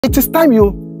It is time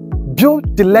you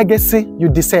build the legacy you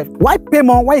deserve. Why pay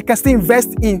more when you can still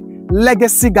invest in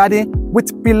legacy garden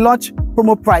with pre-launch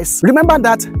promo price? Remember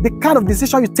that the kind of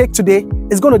decision you take today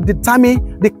is going to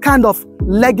determine the kind of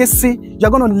legacy you're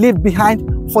going to leave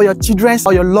behind for your children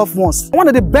or your loved ones. One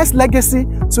of the best legacy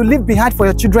to leave behind for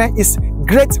your children is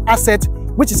great asset,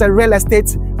 which is a real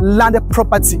estate landed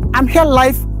property. I'm here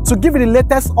live to give you the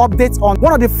latest updates on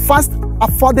one of the fast,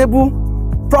 affordable,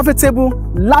 profitable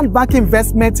land bank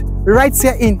investment right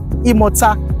here in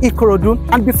Imota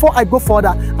Ikorodu. And before I go further,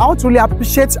 I want to really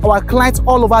appreciate our clients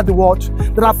all over the world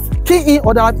that have keyed in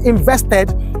or that have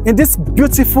invested in this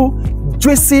beautiful,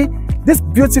 juicy, this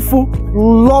beautiful,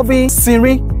 loving,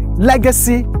 serene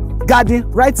legacy garden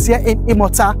right here in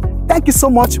Imota. Thank you so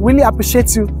much. Really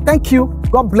appreciate you. Thank you.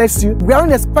 God bless you. We are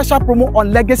in a special promo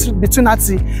on legacy between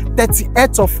the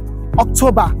 38th of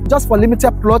October, just for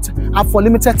limited plot and for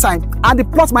limited time. And the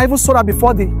plot might even sold out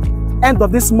before the end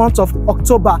of this month of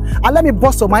October. And let me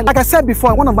bust your mind. Like I said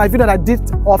before in one of my videos that I did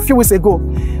a few weeks ago,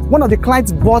 one of the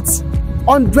clients bought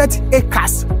 100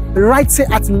 acres right here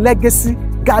at Legacy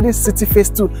Garden City Phase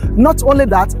 2. Not only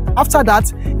that, after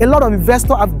that, a lot of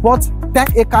investors have bought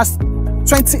 10 acres,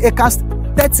 20 acres,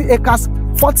 30 acres,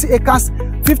 40 acres,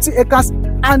 50 acres,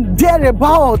 and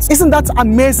thereabouts. Isn't that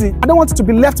amazing? I don't want you to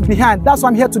be left behind. That's why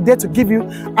I'm here today, to give you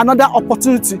another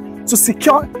opportunity to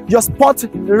secure your spot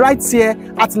right here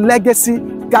at Legacy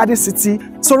Garden City.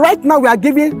 So right now we are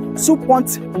giving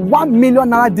 2.1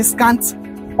 million naira discount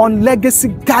on Legacy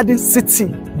Garden City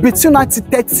between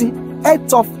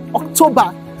 38th of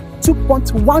October.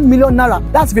 2.1 million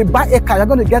naira. That's if you buy acre, you're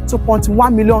going to get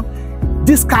 2.1 million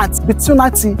discounts between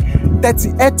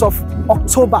 38th of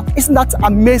October. Isn't that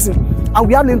amazing? And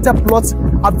we have limited plots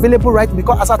available right,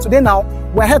 because as of today now,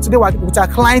 we're here today with our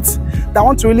clients that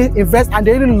want to really invest, and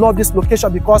they really love this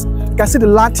location because you can see the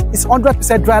land is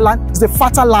 100% dry land. It's a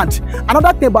fertile land.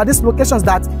 Another thing about this location is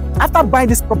that after buying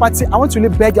this property, I want to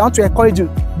really beg you, I want to encourage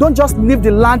you, don't just leave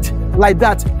the land like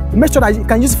that. Make sure that you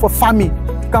can use it for farming.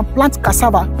 You can plant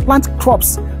cassava, plant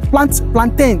crops, plant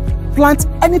plantain, plant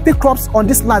anything crops on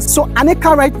this land. So an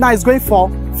acre right now is going for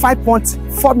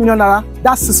 5.4 million naira.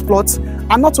 That's 6 plots.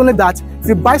 And not only that, if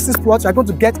you buy 6 plots, you're going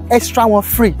to get extra one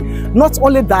free. Not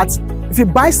only that, if you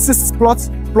buy 6 plots,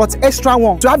 extra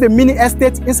one, to have a mini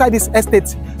estate inside this estate.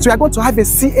 So you're going to have a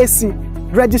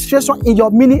CAC registration in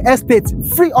your mini estate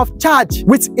free of charge.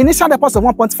 With initial deposit of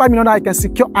 1.5 million naira, you can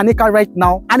secure an acre right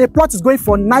now. And a plot is going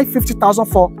for 950,000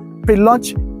 for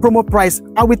pre-launch promo price.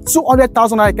 And with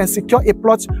 200,000 naira, you can secure a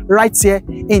plot right here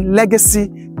in Legacy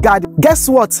Garden. Guess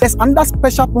what? There's another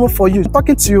special promo for you. I'm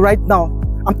talking to you right now.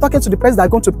 I'm talking to the person that are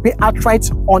going to pay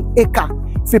outright on acre.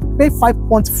 If you pay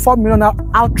 5.4 million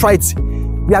outright,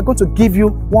 we are going to give you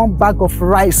 1 bag of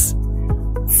rice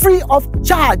free of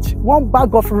charge. 1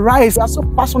 bag of rice. We are so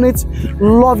passionate,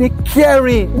 loving,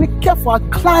 caring. We care for our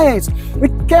clients. We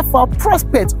care for our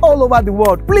prospects all over the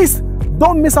world. Please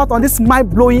don't miss out on this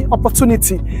mind-blowing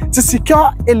opportunity to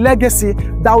secure a legacy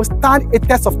that will stand a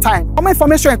test of time. For more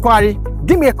information inquiry,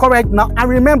 give me a call right now, and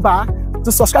remember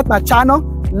to subscribe to my channel,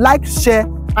 like, share,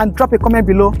 and drop a comment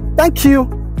below. Thank you.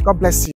 God bless you.